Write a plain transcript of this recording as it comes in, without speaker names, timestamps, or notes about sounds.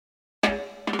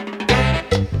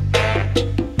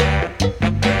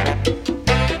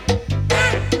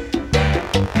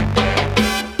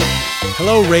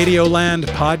Hello, Radioland,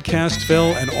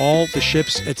 Podcastville, and all the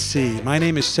ships at sea. My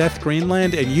name is Seth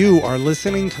Greenland, and you are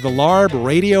listening to the LARB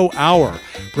Radio Hour,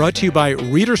 brought to you by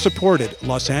reader-supported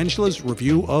Los Angeles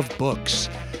Review of Books.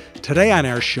 Today on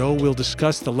our show, we'll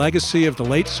discuss the legacy of the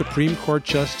late Supreme Court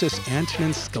Justice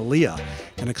Antonin Scalia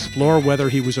and explore whether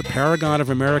he was a paragon of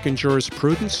American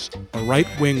jurisprudence, a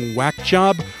right-wing whack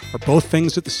job, or both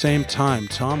things at the same time.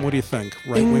 Tom, what do you think?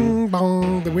 Right-wing? Ding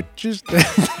bong, the witch is dead.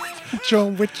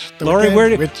 Laurie,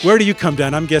 where do you come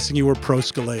down? I'm guessing you were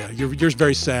pro-Scalia. You're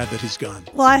very sad that he's gone.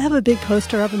 Well, I have a big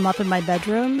poster of him up in my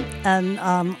bedroom, and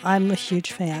I'm a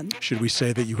huge fan. Should we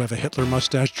say that you have a Hitler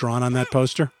mustache drawn on that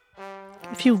poster?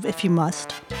 If you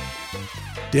must.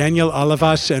 Daniel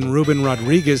Olivas and Ruben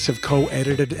Rodriguez have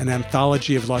co-edited an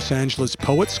anthology of Los Angeles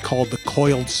poets called The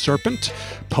Coiled Serpent,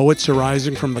 poets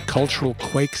arising from the cultural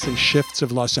quakes and shifts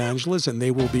of Los Angeles, and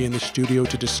they will be in the studio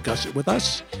to discuss it with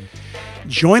us.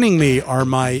 Joining me are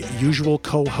my usual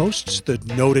co-hosts, the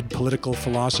noted political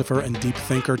philosopher and deep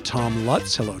thinker Tom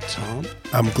Lutz. Hello, Tom.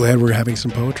 I'm glad we're having some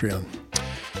poetry on.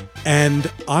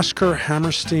 And Oscar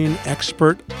Hammerstein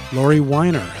expert Laurie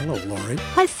Winer. Hello, Laurie.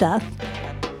 Hi, Seth.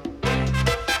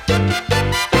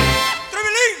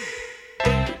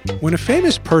 When a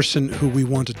famous person who we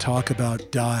want to talk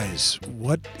about dies,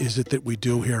 what is it that we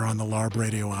do here on the LARB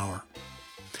Radio Hour?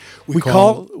 We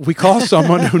call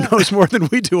someone who knows more than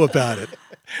we do about it.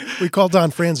 We call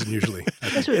Don Franzen usually.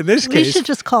 In this case, we should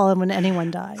just call him when anyone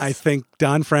dies. I think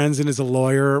Don Franzen is a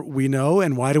lawyer we know.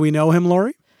 And why do we know him,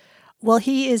 Laurie? Well,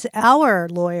 he is our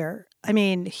lawyer. I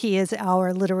mean, he is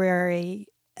our literary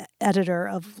editor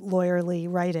of lawyerly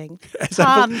writing. Which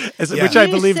I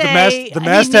believe the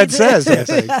masthead says.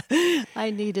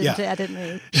 I need him to edit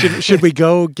me. Should we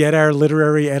go get our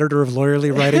literary editor of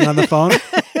lawyerly writing on the phone?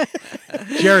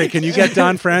 Jerry, can you get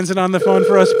Don Franzen on the phone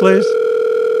for us, please?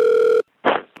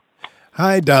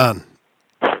 Hi, Don.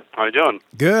 How you doing?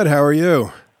 Good. How are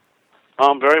you?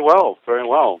 Very well. Very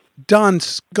well. Don,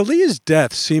 Scalia's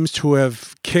death seems to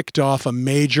have kicked off a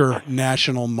major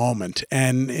national moment.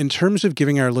 And in terms of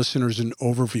giving our listeners an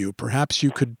overview, perhaps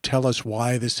you could tell us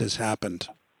why this has happened.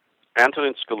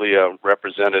 Antonin Scalia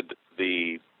represented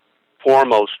the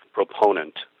foremost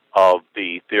proponent of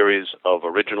the theories of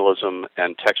originalism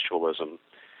and textualism.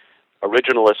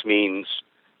 Originalist means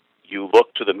you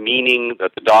look to the meaning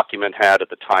that the document had at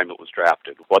the time it was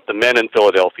drafted, what the men in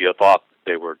Philadelphia thought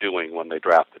they were doing when they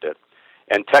drafted it.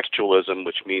 And textualism,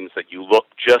 which means that you look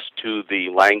just to the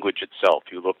language itself.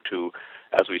 You look to,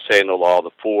 as we say in the law, the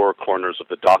four corners of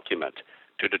the document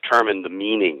to determine the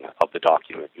meaning of the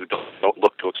document. You don't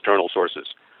look to external sources.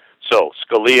 So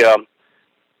Scalia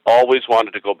always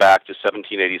wanted to go back to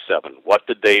 1787.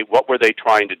 What were they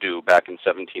trying to do back in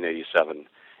 1787?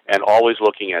 And always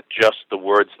looking at just the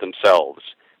words themselves.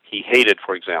 He hated,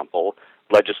 for example,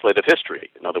 legislative history.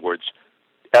 In other words,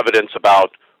 evidence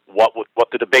about what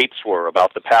the debates were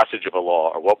about the passage of a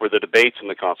law, or what were the debates in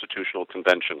the Constitutional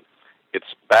Convention.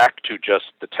 It's back to just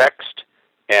the text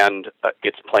and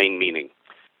its plain meaning.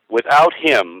 Without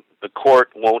him, the court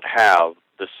won't have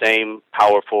the same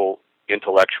powerful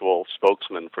intellectual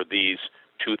spokesman for these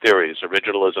two theories,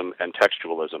 originalism and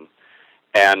textualism.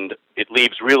 And it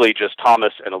leaves really just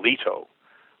Thomas and Alito,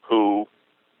 who,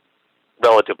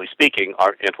 relatively speaking,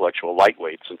 are intellectual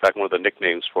lightweights. In fact, one of the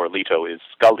nicknames for Alito is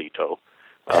Scalito,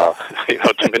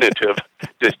 diminutive,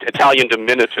 this Italian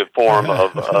diminutive form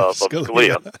of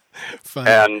Scalia.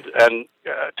 And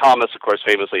Thomas, of course,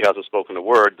 famously hasn't spoken a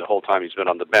word the whole time he's been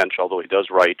on the bench, although he does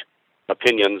write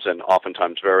opinions and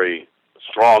oftentimes very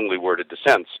strongly worded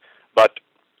dissents. But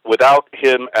without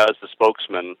him as the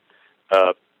spokesman,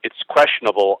 it's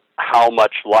questionable how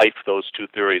much life those two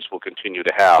theories will continue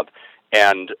to have.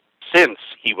 And since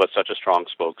he was such a strong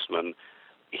spokesman,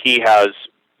 he has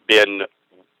been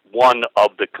one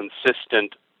of the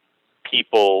consistent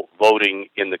people voting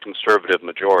in the conservative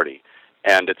majority.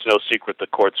 And it's no secret the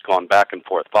court's gone back and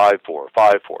forth, 5-4,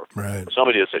 5-4. Right. So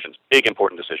many decisions, big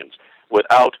important decisions.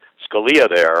 Without Scalia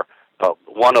there,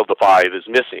 one of the five is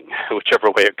missing, whichever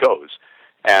way it goes.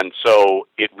 And so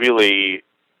it really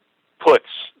puts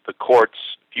the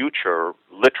court's future,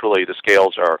 literally the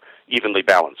scales are evenly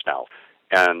balanced now.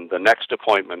 And the next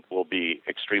appointment will be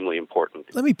extremely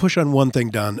important. Let me push on one thing,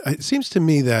 Don. It seems to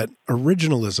me that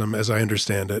originalism, as I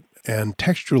understand it, and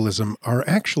textualism are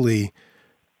actually,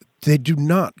 they do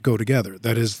not go together.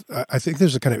 That is, I think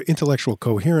there's a kind of intellectual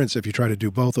coherence if you try to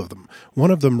do both of them.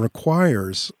 One of them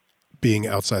requires being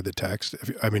outside the text.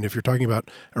 If you're talking about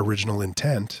original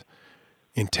intent,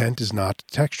 intent is not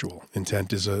textual.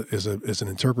 Intent is an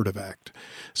interpretive act.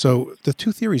 So the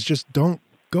two theories just don't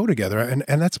go together.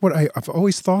 And that's what I've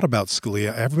always thought about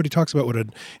Scalia. Everybody talks about what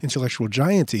an intellectual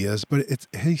giant he is, but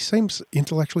he seems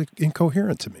intellectually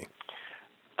incoherent to me.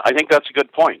 I think that's a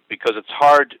good point, because it's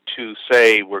hard to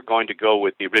say we're going to go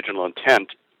with the original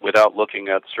intent without looking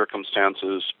at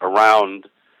circumstances around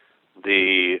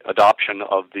the adoption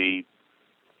of the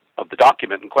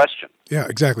document in question. Yeah,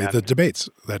 exactly. And the debates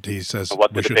that he says.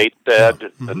 What the debate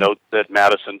said, the note that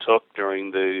Madison took during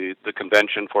the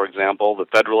convention, for example, the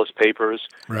Federalist Papers.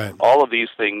 Right. All of these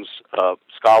things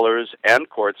scholars and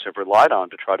courts have relied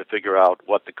on to try to figure out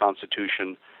what the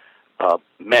Constitution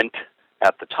meant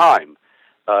at the time.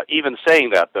 Even saying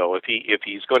that, though, if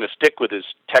he's going to stick with his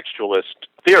textualist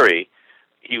theory,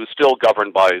 he was still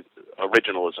governed by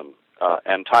originalism.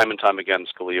 And time again,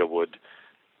 Scalia would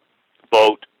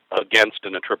vote against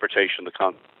an interpretation of the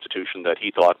Constitution that he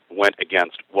thought went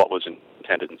against what was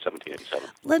intended in 1787.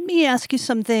 Let me ask you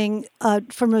something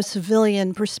from a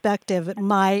civilian perspective,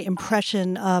 my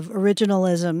impression of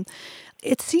originalism.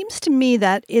 It seems to me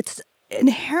that it's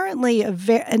inherently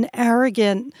an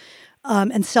arrogant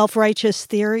and self-righteous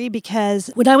theory,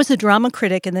 because when I was a drama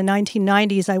critic in the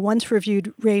 1990s, I once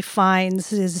reviewed Ralph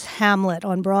Fiennes' Hamlet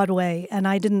on Broadway, and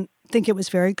I didn't think it was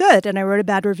very good, and I wrote a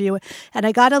bad review. And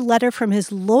I got a letter from his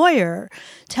lawyer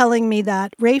telling me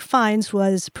that Ralph Fiennes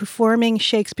was performing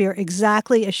Shakespeare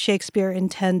exactly as Shakespeare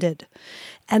intended.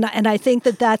 And I think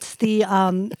that that's the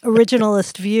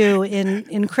originalist view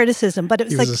in criticism. But it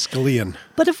was he was a Scalian.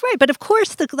 But of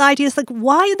course, the idea is like,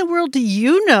 why in the world do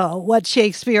you know what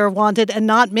Shakespeare wanted and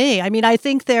not me? I mean, I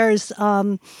think there's,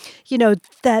 that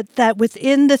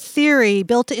within the theory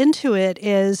built into it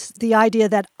is the idea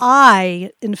that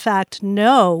I, in fact,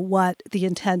 know what the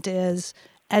intent is,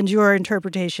 and your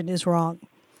interpretation is wrong.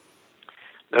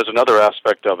 There's another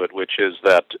aspect of it, which is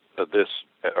that this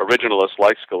originalist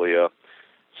like Scalia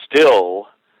still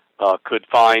could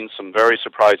find some very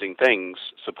surprising things,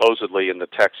 supposedly, in the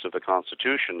text of the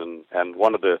Constitution. And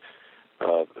one of the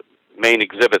main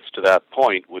exhibits to that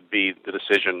point would be the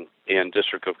decision in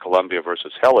District of Columbia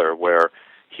versus Heller, where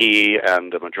he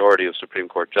and a majority of Supreme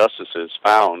Court justices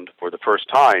found for the first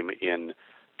time in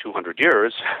 200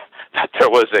 years that there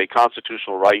was a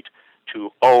constitutional right to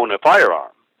own a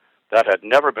firearm. That had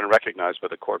never been recognized by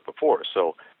the court before.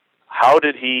 So how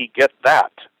did he get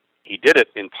that? He did it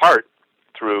in part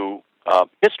through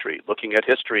history, looking at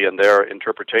history and their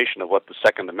interpretation of what the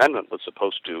Second Amendment was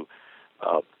supposed to,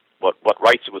 what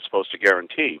rights it was supposed to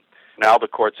guarantee. Now the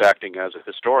court's acting as a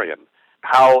historian.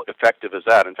 How effective is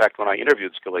that? In fact, when I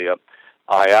interviewed Scalia,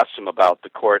 I asked him about the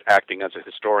court acting as a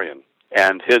historian,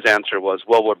 and his answer was,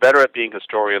 well, we're better at being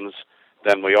historians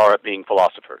than we are at being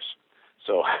philosophers.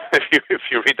 So if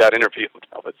you read that interview,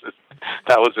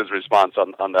 that was his response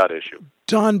on that issue.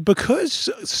 Don, because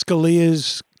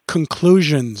Scalia's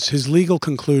conclusions, his legal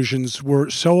conclusions, were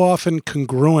so often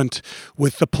congruent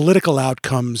with the political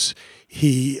outcomes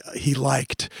he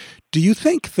liked, do you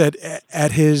think that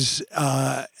at his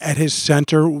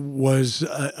center was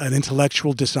an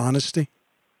intellectual dishonesty?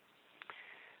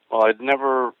 Well, I'd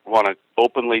never want to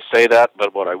openly say that,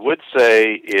 but what I would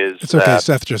say is it's okay.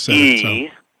 Seth just said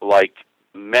he, like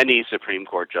many Supreme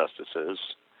Court justices,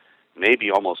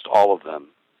 maybe almost all of them,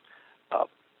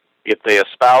 if they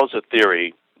espouse a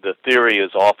theory, the theory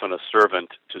is often a servant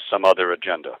to some other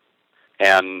agenda,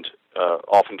 and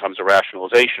oftentimes a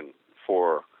rationalization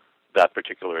for that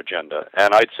particular agenda.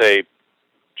 And I'd say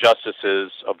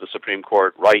justices of the Supreme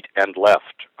Court, right and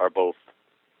left, are both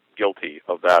guilty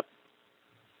of that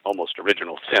almost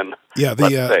original sin. Yeah,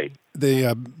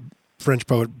 the French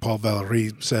poet Paul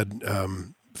Valéry said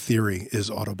theory is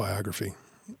autobiography,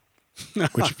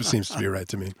 which seems to be right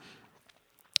to me.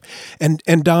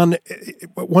 And Don,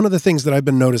 one of the things that I've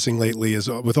been noticing lately is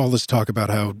with all this talk about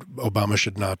how Obama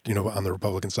should not, on the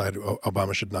Republican side,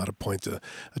 Obama should not appoint a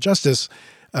justice,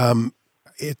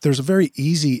 there's a very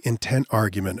easy intent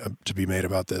argument to be made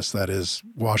about this. That is,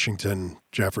 Washington,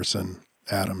 Jefferson,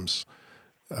 Adams,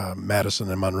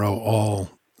 Madison, and Monroe all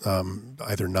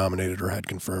either nominated or had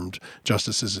confirmed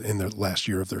justices in the last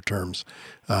year of their terms.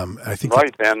 I think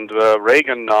and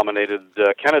Reagan nominated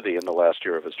Kennedy in the last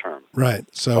year of his term. Right.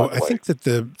 So I think that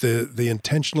the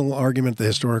intentional argument, the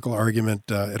historical argument,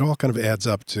 it all kind of adds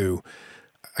up to,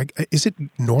 is it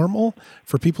normal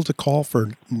for people to call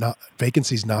for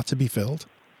vacancies not to be filled?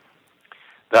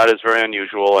 That is very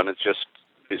unusual, and it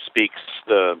speaks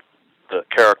the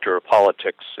character of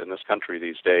politics in this country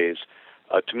these days.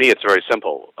 To me, it's very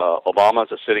simple.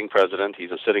 Obama's a sitting president.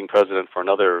 He's a sitting president for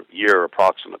another year,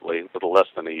 approximately, a little less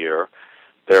than a year.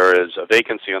 There is a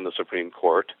vacancy on the Supreme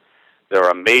Court. There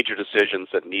are major decisions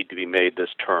that need to be made this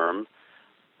term.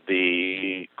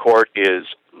 The court is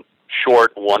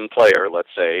short one player, let's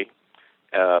say,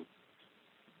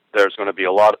 there's going to be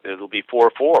it'll be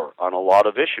 4-4 on a lot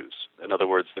of issues. In other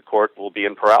words, the court will be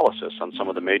in paralysis on some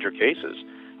of the major cases.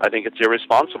 I think it's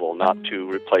irresponsible not to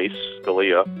replace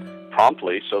Scalia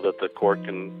promptly so that the court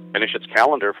can finish its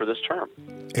calendar for this term.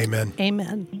 Amen.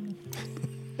 Amen.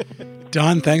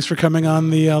 Don, thanks for coming on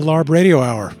the LARB Radio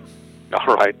Hour.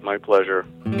 All right, my pleasure.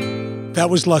 That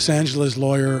was Los Angeles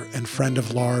lawyer and friend of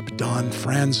LARB, Don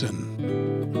Franzen.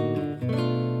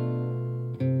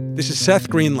 This is Seth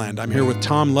Greenland. I'm here with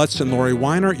Tom Lutz and Laurie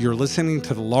Winer. You're listening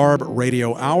to the LARB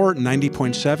Radio Hour,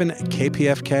 90.7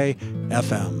 KPFK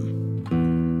FM.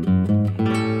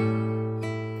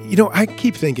 You know, I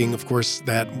keep thinking, of course,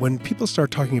 that when people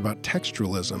start talking about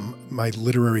textualism, my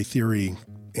literary theory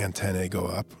antennae go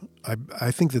up. I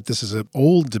think that this is an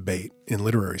old debate in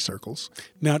literary circles.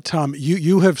 Now, Tom,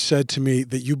 you have said to me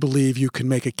that you believe you can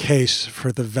make a case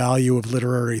for the value of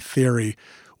literary theory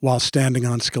while standing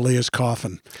on Scalia's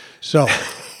coffin. So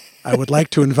I would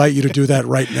like to invite you to do that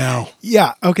right now.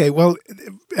 Yeah. Okay. Well,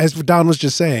 as Don was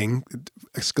just saying,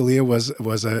 Scalia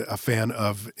was a fan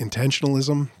of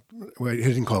intentionalism. Well, he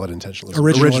didn't call it intentionalism.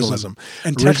 Originalism.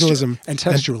 And Originalism. And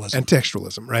textualism. And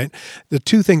textualism, right? The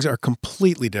two things are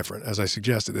completely different, as I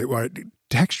suggested.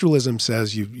 Textualism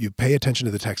says you pay attention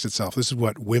to the text itself. This is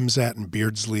what Wimsatt and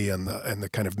Beardsley and the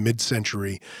kind of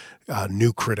mid-century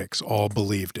new critics all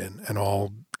believed in and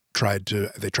all tried to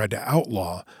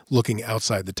outlaw looking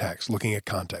outside the text, looking at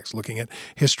context, looking at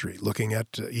history, looking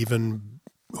at even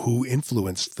who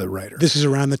influenced the writer. This is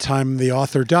around the time the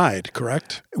author died,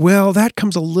 correct? Well, that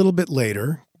comes a little bit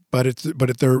later, but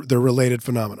they're related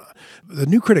phenomena. The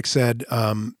new critic said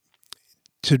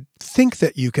to think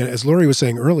that you can, as Laurie was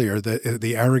saying earlier,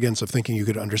 the arrogance of thinking you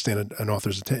could understand an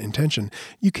author's intention,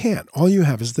 you can't. All you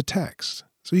have is the text.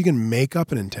 So you can make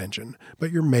up an intention,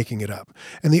 but you're making it up.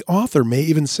 And the author may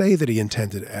even say that he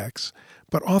intended X,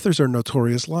 but authors are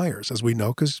notorious liars, as we know,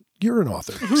 because you're an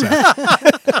author.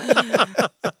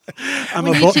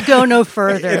 We need to go no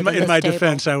further. In my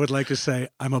defense, I would like to say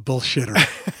I'm a bullshitter.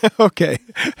 Okay.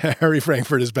 Harry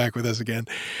Frankfurt is back with us again.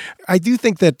 I do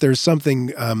think that there's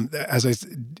something,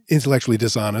 intellectually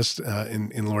dishonest,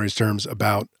 in Laurie's terms,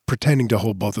 about pretending to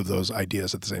hold both of those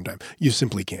ideas at the same time. You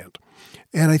simply can't.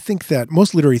 And I think that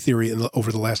most literary theory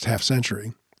over the last half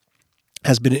century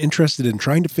has been interested in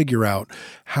trying to figure out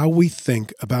how we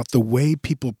think about the way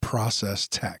people process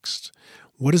text.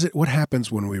 What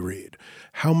happens when we read?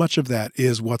 How much of that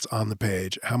is what's on the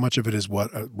page? How much of it is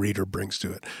what a reader brings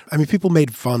to it? I mean, people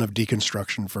made fun of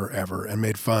deconstruction forever and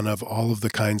made fun of all of the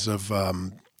kinds of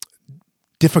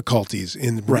difficulties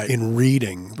in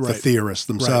reading the theorists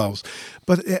themselves.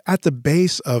 But at the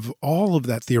base of all of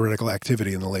that theoretical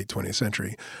activity in the late 20th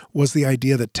century was the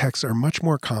idea that texts are much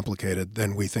more complicated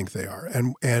than we think they are.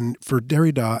 And for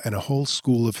Derrida and a whole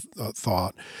school of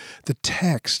thought, the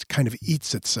text kind of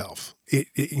eats itself. It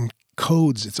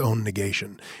encodes its own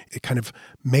negation. It kind of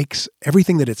makes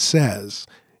everything that it says,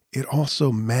 it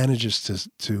also manages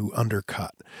to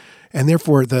undercut. And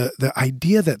therefore, the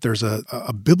idea that there's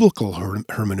a biblical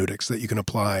hermeneutics that you can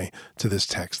apply to this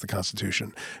text, the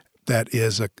Constitution, that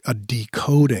is a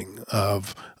decoding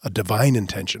of a divine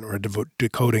intention or a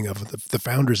decoding of the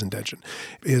founder's intention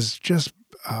is just,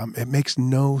 it makes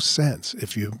no sense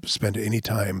if you spend any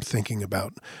time thinking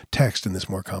about text in this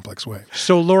more complex way.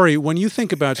 So, Laurie, when you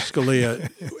think about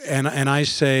Scalia, and I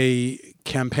say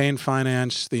campaign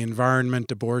finance, the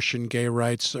environment, abortion, gay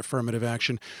rights, affirmative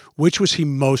action, which was he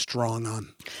most wrong on?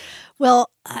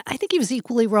 Well, I think he was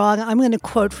equally wrong. I'm going to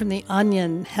quote from the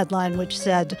Onion headline, which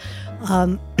said,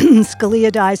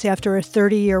 Scalia dies after a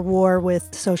 30-year war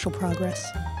with social progress.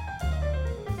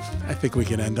 I think we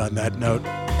can end on that note.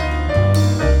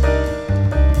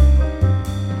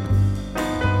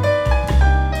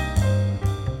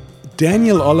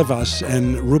 Daniel Olivas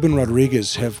and Ruben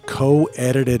Rodriguez have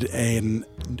co-edited a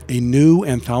new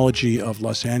anthology of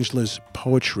Los Angeles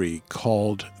poetry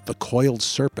called The Coiled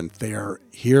Serpent. They are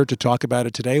here to talk about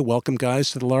it today. Welcome,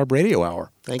 guys, to the LARB Radio Hour.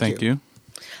 Thank you.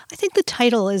 I think the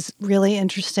title is really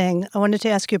interesting. I wanted to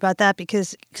ask you about that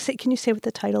because, can you say what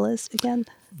the title is again?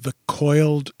 The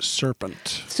Coiled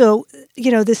Serpent. So,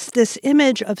 this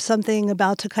image of something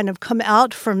about to kind of come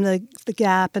out from the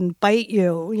gap and bite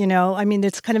you, I mean,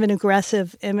 it's kind of an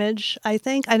aggressive image, I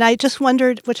think. And I just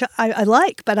wondered, which I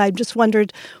like, but I just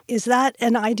wondered, is that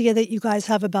an idea that you guys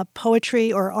have about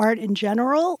poetry or art in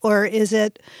general? Or is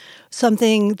it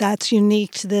something that's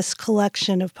unique to this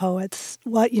collection of poets?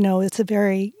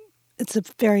 It's a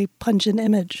very pungent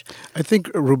image. I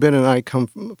think Ruben and I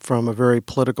come from a very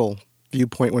political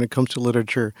viewpoint when it comes to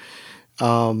literature.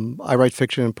 I write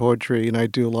fiction and poetry, and I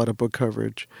do a lot of book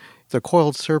coverage. The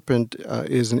Coiled Serpent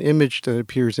is an image that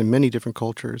appears in many different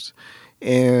cultures,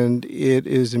 and it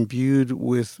is imbued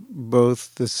with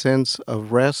both the sense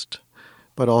of rest,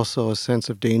 but also a sense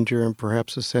of danger and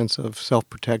perhaps a sense of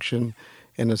self-protection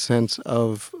and a sense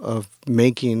of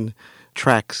making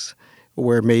tracks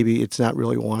where maybe it's not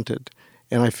really wanted.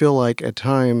 And I feel like at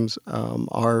times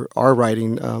our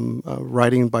writing,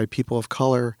 writing by people of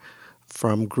color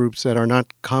from groups that are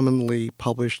not commonly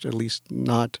published, at least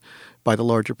not by the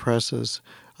larger presses,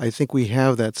 I think we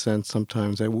have that sense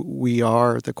sometimes that we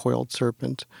are the Coiled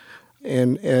Serpent.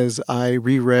 And as I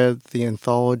reread the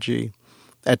anthology,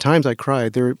 at times I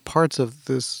cried. There are parts of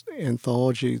this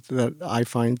anthology that I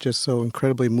find just so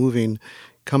incredibly moving,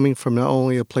 coming from not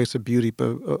only a place of beauty,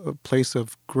 but a place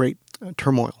of great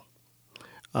turmoil.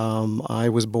 I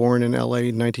was born in LA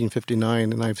in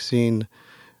 1959, and I've seen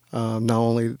not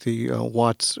only the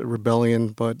Watts Rebellion,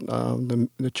 but the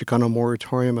Chicano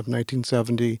Moratorium of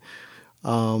 1970,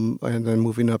 and then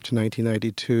moving up to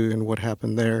 1992 and what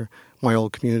happened there. My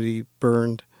old community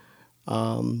burned.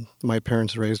 My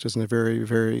parents raised us in a very,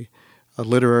 very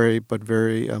literary but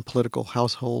very political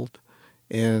household.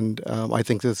 And I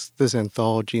think this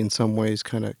anthology in some ways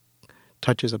kind of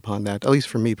touches upon that, at least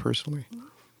for me personally.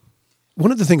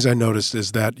 One of the things I noticed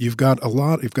is that you've got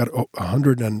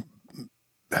 100 and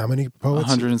how many poets?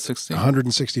 160.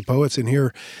 160 poets in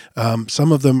here.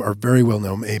 Some of them are very well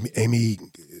known. Amy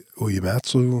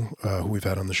Uematsu, who we've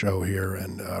had on the show here,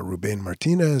 and Ruben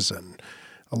Martinez, and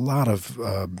a lot of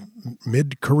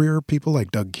mid-career people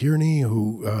like Doug Kearney,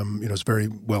 who is very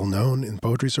well known in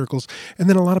poetry circles, and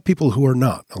then a lot of people who are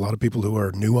not. A lot of people who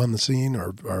are new on the scene,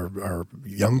 or are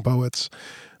young poets,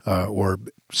 or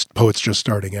poets just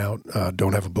starting out,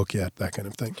 don't have a book yet, that kind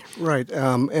of thing. Right,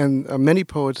 and many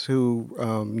poets who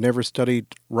never studied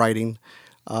writing,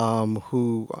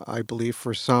 who I believe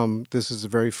for some, this is the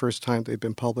very first time they've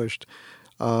been published.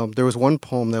 There was one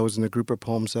poem that was in a group of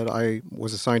poems that I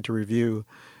was assigned to review,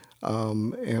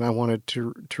 and I wanted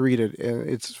to read it. And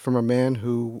it's from a man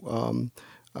who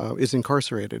is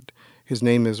incarcerated. His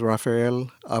name is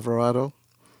Rafael Alvarado,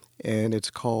 and it's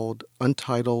called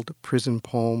Untitled Prison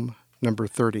Poem Number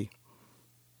 30.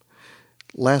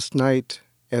 Last night,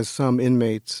 as some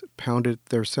inmates pounded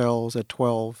their cells at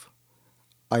 12,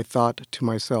 I thought to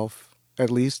myself, at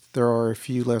least there are a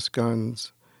few less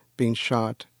guns being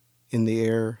shot in the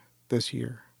air this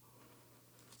year.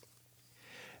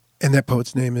 And that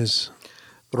poet's name is?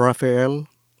 Rafael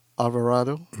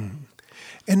Alvarado. Mm-hmm.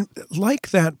 And like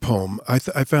that poem, I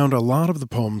found a lot of the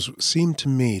poems seem to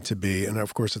me to be, and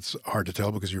of course it's hard to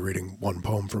tell because you're reading one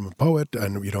poem from a poet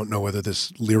and you don't know whether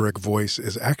this lyric voice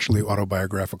is actually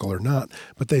autobiographical or not,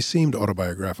 but they seemed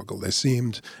autobiographical. They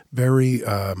seemed very,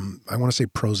 I want to say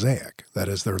prosaic. That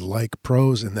is, they're like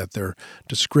prose in that they're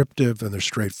descriptive and they're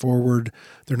straightforward.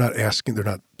 They're not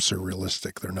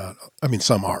surrealistic. They're not, I mean,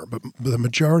 some are, but the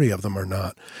majority of them are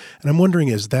not. And I'm wondering,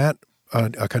 is that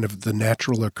a kind of the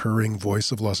natural occurring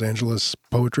voice of Los Angeles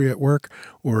poetry at work,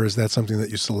 or is that something that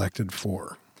you selected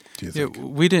for, do you think? Yeah,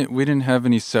 we didn't have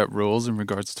any set rules in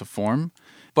regards to form,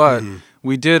 but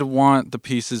we did want the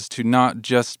pieces to not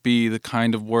just be the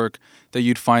kind of work that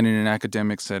you'd find in an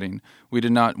academic setting. We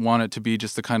did not want it to be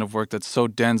just the kind of work that's so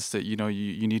dense that, you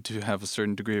need to have a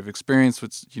certain degree of experience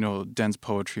with, dense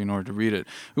poetry in order to read it.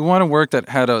 We want a work that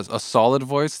had a solid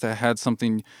voice, that had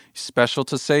something special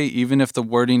to say, even if the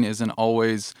wording isn't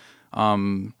always,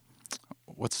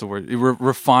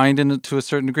 refined to a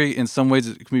certain degree. In some ways,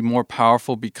 it can be more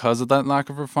powerful because of that lack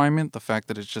of refinement, the fact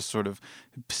that it's just sort of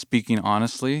speaking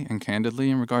honestly and candidly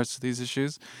in regards to these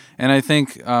issues. And I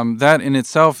think that in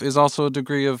itself is also a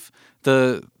degree of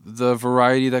the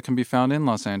variety that can be found in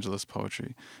Los Angeles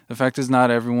poetry. The fact is,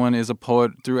 not everyone is a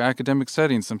poet through academic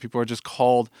settings. Some people are just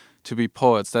called to be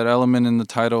poets. That element in the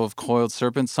title of Coiled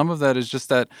Serpent, some of that is just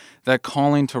that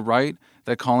calling to write,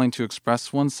 that calling to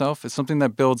express oneself. Is something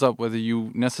that builds up whether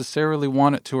you necessarily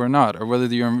want it to or not, or whether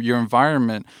your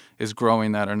environment is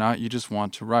growing that or not. You just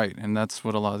want to write, and that's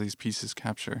what a lot of these pieces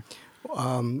capture.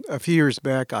 A few years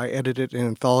back, I edited an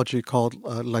anthology called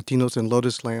Latinos in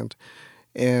Lotus Land,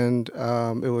 and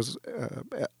it was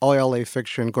all LA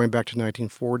fiction going back to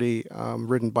 1940,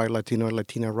 written by Latino and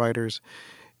Latina writers.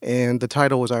 And the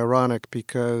title was ironic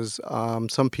because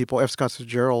some people, F. Scott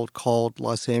Fitzgerald, called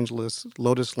Los Angeles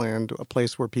Lotus Land a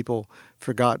place where people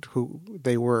forgot who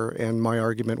they were. And my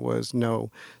argument was,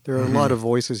 no, there are a lot of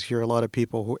voices here, a lot of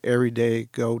people who every day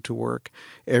go to work.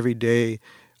 Every day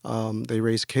they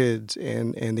raise kids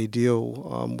and they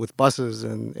deal with buses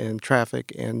and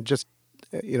traffic and just,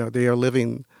 they are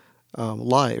living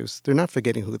lives. They're not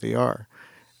forgetting who they are.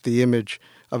 The image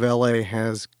of LA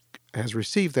has has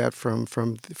received that from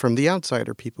the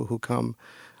outsider, people who come,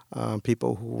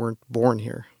 people who weren't born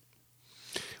here.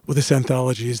 Well, this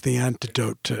anthology is the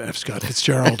antidote to F. Scott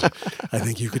Fitzgerald, I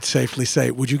think you could safely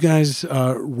say. Would you guys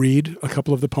read a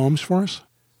couple of the poems for us?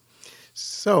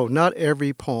 So, not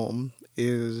every poem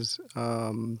is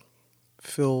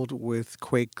filled with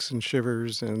quakes and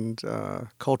shivers and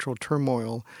cultural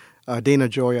turmoil. Dana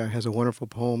Gioia has a wonderful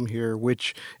poem here,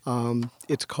 which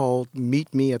it's called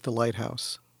Meet Me at the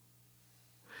Lighthouse.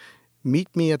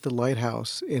 Meet me at the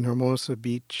lighthouse in Hermosa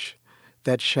Beach,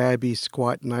 that shabby,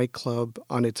 squat nightclub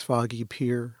on its foggy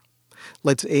pier.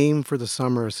 Let's aim for the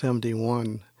summer of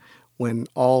 71, when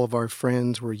all of our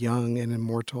friends were young and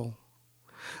immortal.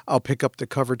 I'll pick up the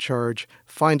cover charge,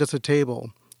 find us a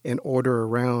table, and order a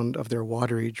round of their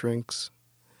watery drinks.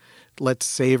 Let's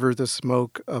savor the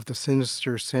smoke of the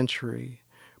sinister century,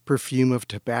 perfume of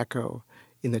tobacco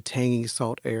in the tangy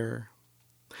salt air.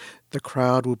 The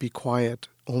crowd will be quiet,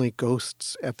 only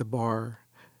ghosts at the bar,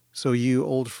 so you,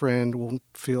 old friend, won't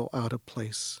feel out of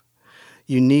place.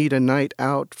 You need a night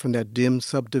out from that dim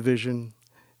subdivision.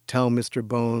 Tell Mr.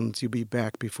 Bones you'll be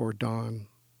back before dawn.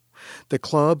 The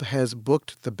club has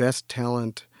booked the best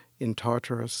talent in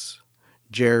Tartarus,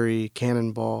 Jerry,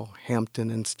 Cannonball, Hampton,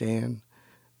 and Stan,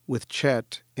 with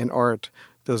Chet and Art,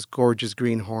 those gorgeous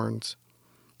greenhorns,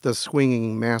 the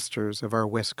swinging masters of our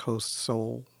West Coast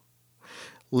soul.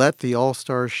 Let the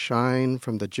all-stars shine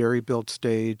from the jerry-built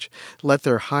stage. Let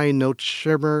their high notes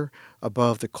shimmer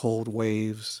above the cold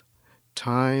waves.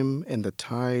 Time and the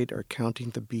tide are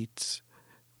counting the beats.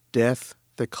 Death,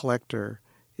 the collector,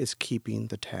 is keeping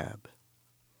the tab.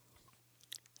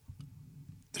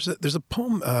 There's a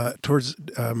poem towards,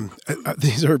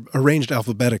 these are arranged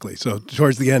alphabetically, so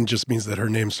towards the end just means that her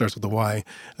name starts with a Y.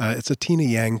 It's a Tina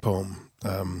Yang poem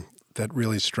that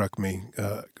really struck me,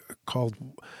 called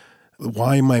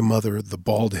Why My Mother, the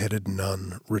Bald-Headed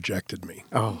Nun, Rejected Me.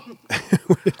 Oh.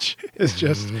 Which is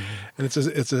just, and it's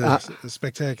a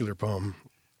spectacular poem.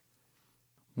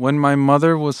 When my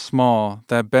mother was small,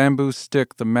 that bamboo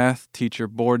stick the math teacher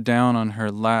bore down on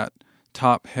her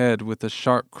top head with a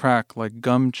sharp crack like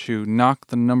gum chew knocked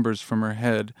the numbers from her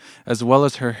head, as well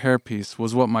as her hairpiece,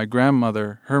 was what my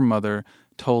grandmother, her mother,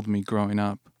 told me growing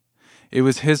up. It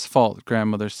was his fault,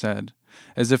 grandmother said,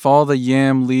 as if all the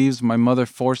yam leaves my mother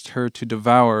forced her to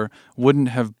devour wouldn't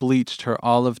have bleached her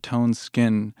olive-toned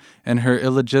skin, and her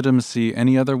illegitimacy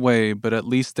any other way, but at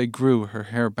least they grew her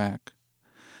hair back.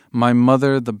 My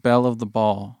mother, the belle of the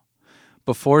ball.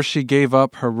 Before she gave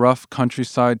up her rough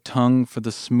countryside tongue for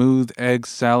the smooth egg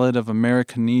salad of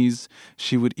Americanese,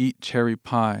 she would eat cherry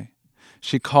pie.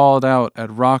 She called out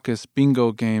at raucous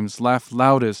bingo games, laughed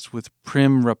loudest with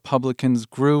prim Republicans,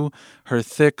 grew her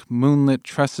thick moonlit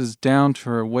tresses down to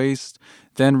her waist,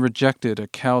 then rejected a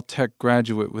Caltech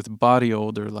graduate with body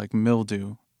odor like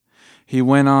mildew. He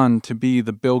went on to be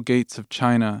the Bill Gates of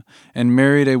China and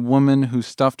married a woman who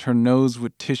stuffed her nose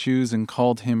with tissues and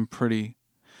called him pretty.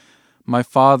 My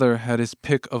father had his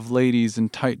pick of ladies in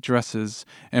tight dresses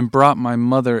and brought my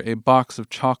mother a box of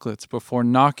chocolates before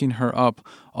knocking her up,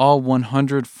 all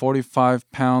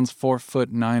 145 pounds,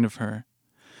 4'9" of her.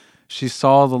 She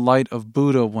saw the light of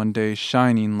Buddha one day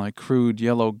shining like crude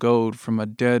yellow gold from a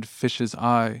dead fish's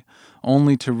eye,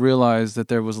 only to realize that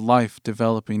there was life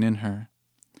developing in her.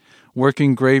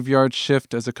 Working graveyard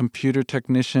shift as a computer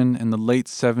technician in the late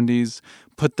 70s,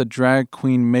 put the drag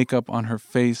queen makeup on her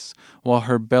face while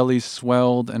her belly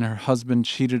swelled and her husband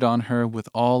cheated on her with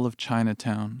all of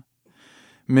Chinatown.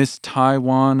 Miss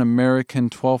Taiwan American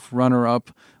 12th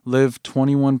runner-up lived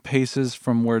 21 paces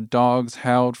from where dogs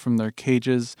howled from their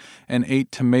cages and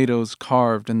ate tomatoes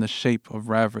carved in the shape of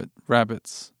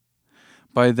rabbits.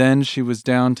 By then she was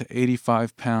down to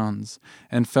 85 pounds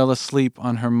and fell asleep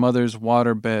on her mother's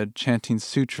waterbed chanting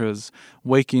sutras,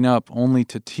 waking up only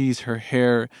to tease her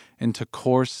hair into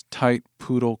coarse, tight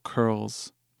poodle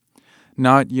curls.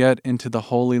 Not yet into the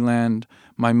Holy Land,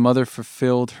 my mother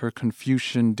fulfilled her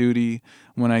Confucian duty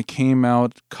when I came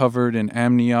out covered in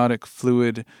amniotic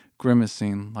fluid,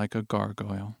 grimacing like a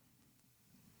gargoyle.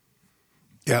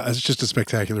 Yeah, it's just a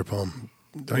spectacular poem,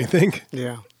 don't you think?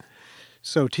 Yeah.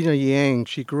 So Tina Yang,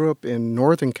 she grew up in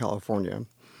Northern California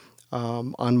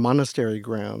on monastery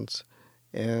grounds,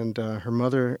 and her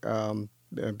mother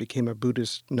became a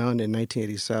Buddhist nun in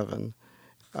 1987.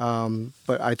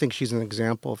 But I think she's an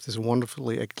example of this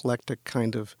wonderfully eclectic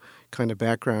kind of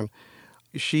background.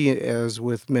 She, as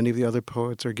with many of the other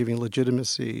poets, are giving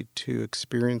legitimacy to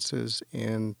experiences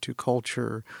and to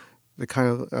culture, the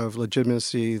kind of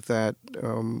legitimacy that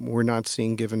we're not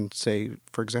seeing given, say,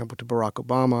 for example, to Barack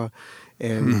Obama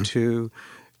and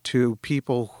to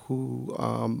people who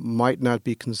might not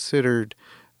be considered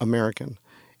American.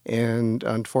 And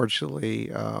unfortunately,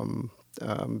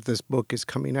 this book is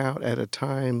coming out at a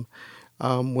time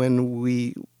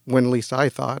when at least I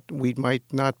thought we might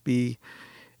not be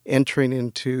entering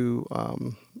into a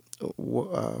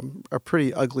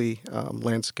pretty ugly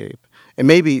landscape. And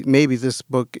maybe this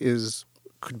book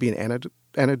could be an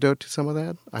antidote to some of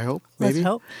that, I hope. Maybe.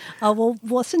 Let's hope.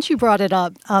 Well, since you brought it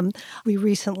up, we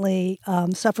recently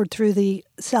suffered through the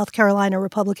South Carolina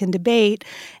Republican debate.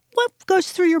 What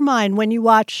goes through your mind when you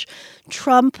watch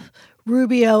Trump,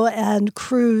 Rubio, and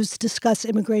Cruz discuss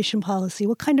immigration policy?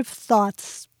 What kind of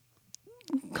thoughts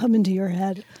come into your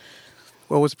head?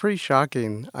 Well, what's pretty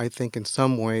shocking, I think, in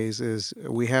some ways, is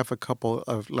we have a couple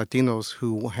of Latinos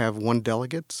who have won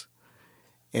delegates,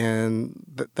 and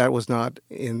that was not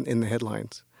in the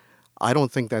headlines. I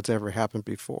don't think that's ever happened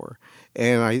before.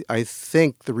 And I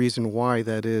think the reason why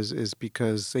that is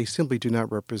because they simply do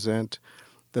not represent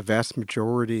the vast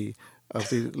majority of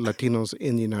the Latinos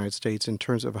in the United States in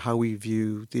terms of how we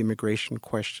view the immigration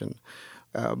question.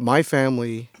 My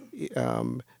family,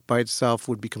 by itself,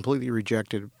 would be completely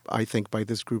rejected, I think, by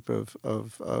this group of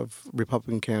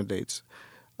Republican candidates.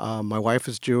 My wife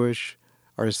is Jewish,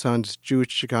 our son's Jewish,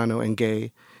 Chicano, and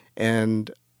gay,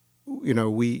 and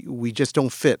we just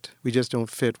don't fit. We just don't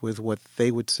fit with what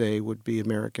they would say would be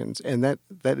Americans, and that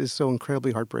is so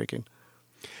incredibly heartbreaking.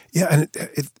 Yeah, and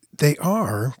they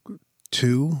are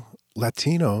two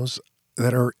Latinos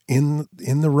that are in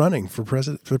the running for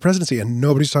the presidency, and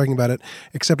nobody's talking about it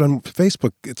except on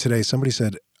Facebook today. Somebody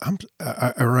said,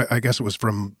 I guess it was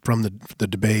from the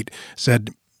debate, said,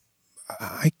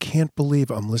 I can't believe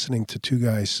I'm listening to two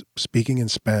guys speaking in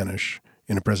Spanish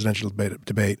in a presidential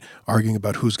debate arguing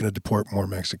about who's going to deport more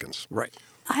Mexicans. Right.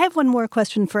 I have one more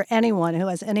question for anyone who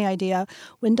has any idea.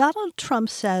 When Donald Trump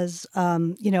says,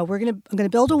 I'm going to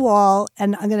build a wall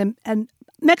and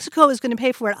Mexico is going to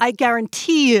pay for it, I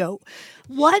guarantee you,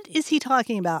 what is he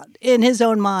talking about in his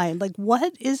own mind? Like,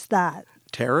 what is that?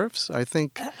 Tariffs? I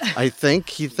think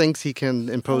he thinks he can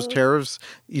impose tariffs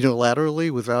unilaterally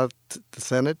without the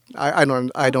Senate. I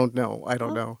don't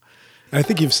know. I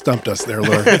think you've stumped us there,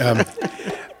 Laurie.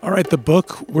 All right, the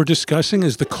book we're discussing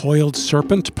is The Coiled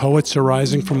Serpent, Poets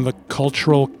Arising from the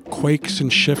Cultural Quakes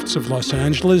and Shifts of Los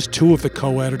Angeles. Two of the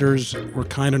co-editors were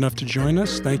kind enough to join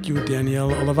us. Thank you,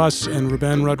 Danielle Olivas and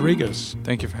Ruben Rodriguez.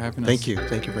 Thank you for having us. Thank you.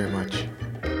 Thank you very much.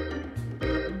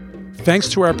 Thanks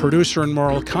to our producer and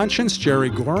moral conscience,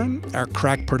 Jerry Gorin, our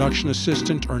crack production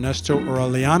assistant, Ernesto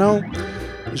Aureliano,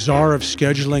 czar of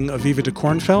scheduling, Aviva de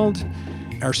Kornfeld,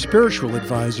 our spiritual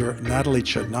advisor, Natalie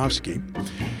Chudnovsky.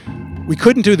 We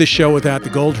couldn't do this show without the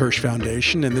Goldhirsch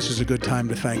Foundation, and this is a good time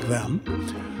to thank them.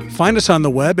 Find us on the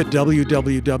web at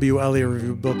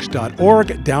www.lareviewbooks.org.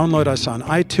 Download us on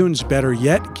iTunes. Better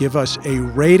yet, give us a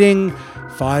rating.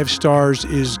 5 stars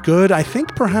is good. I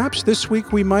think perhaps this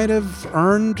week we might have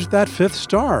earned that 5th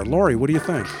star. Laurie, what do you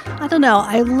think? I don't know.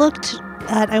 I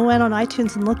went on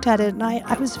iTunes and looked at it, and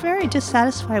I was very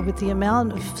dissatisfied with the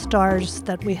amount of stars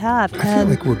that we have. I feel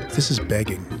like this is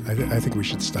begging. I think we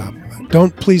should stop.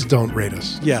 Please don't rate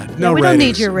us. Yeah, we ratings. Don't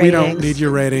need your ratings. We don't need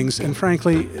your ratings, and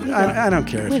frankly, I don't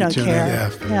care if you tune in.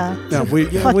 Yeah. No,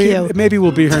 Fuck you. Maybe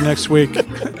we'll be here next week.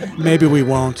 Maybe we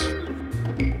won't.